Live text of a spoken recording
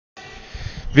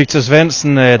Victor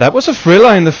Svendsen, that was a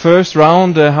thriller in the first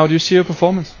round. How do you see your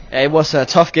performance? It was a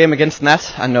tough game against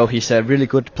Nat. I know he's a really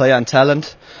good player and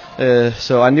talent,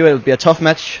 so I knew it would be a tough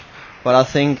match. But I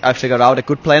think I figured out a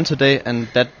good plan today, and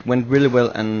that went really well,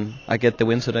 and I get the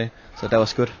win today. So that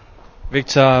was good.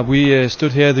 Victor, we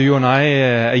stood here, you and I,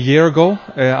 a year ago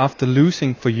after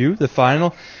losing for you the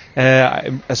final.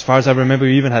 As far as I remember,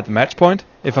 you even had the match point,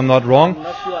 if I'm not wrong. I'm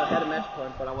not sure I had a match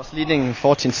point, but I was leading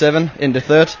 14-7 in the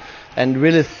third, and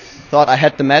really thought I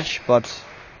had the match, but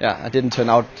yeah, it didn't turn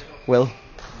out well.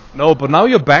 No, but now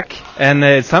you're back, and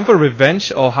it's time for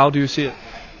revenge, or how do you see it?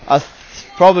 I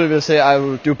probably will say I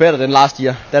will do better than last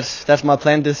year. That's my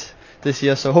plan this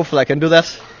year, so hopefully I can do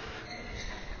that.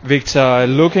 Victor,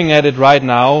 looking at it right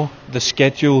now, the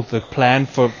schedule, the plan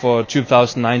for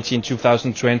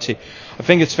 2019-2020, I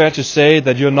think it's fair to say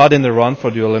that you're not in the run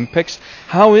for the Olympics.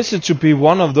 How is it to be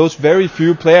one of those very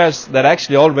few players that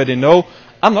actually already know,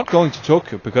 I'm not going to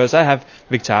Tokyo because I have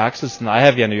Victor Axelsen, I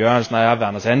have Janne Jørgensen, I have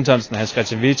Anders Antonsen, Hans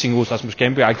Christian Viting, Rasmus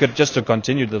Kempe. I could just to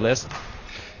continue the list.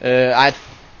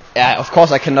 Of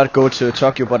course I cannot go to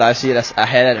Tokyo, but I see it as I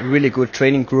had a really good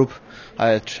training group.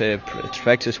 I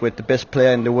practice with the best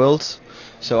player in the world,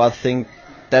 so I think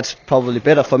that's probably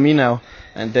better for me now.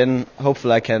 And then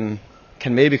hopefully I can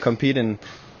maybe compete in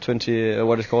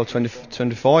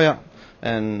 2024, yeah.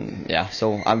 And yeah,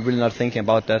 so I'm really not thinking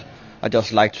about that. I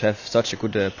just like to have such a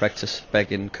good practice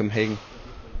back in Copenhagen.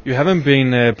 You haven't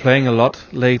been playing a lot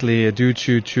lately due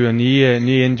to a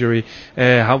knee injury.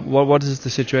 What is the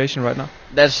situation right now?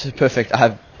 That's perfect. I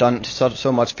have done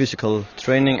so much physical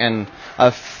training, and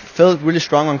I've felt really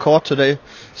strong on court today.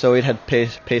 So it had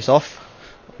pays off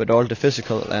with all the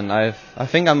physical, and I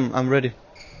think I'm ready.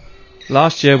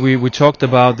 Last year we talked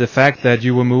about the fact that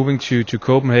you were moving to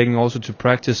Copenhagen also to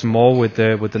practice more with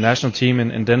the national team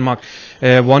in Denmark.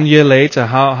 1 year later,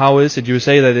 how is it? You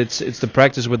say that it's the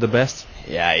practice with the best.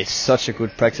 Yeah, it's such a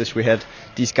good practice we had.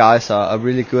 These guys are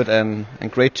really good and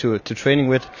great to training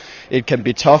with. It can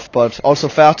be tough, but also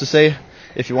fair to say,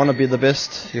 if you want to be the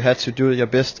best, you have to do your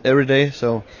best every day.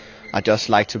 So I just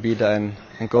like to be there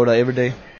and go there every day.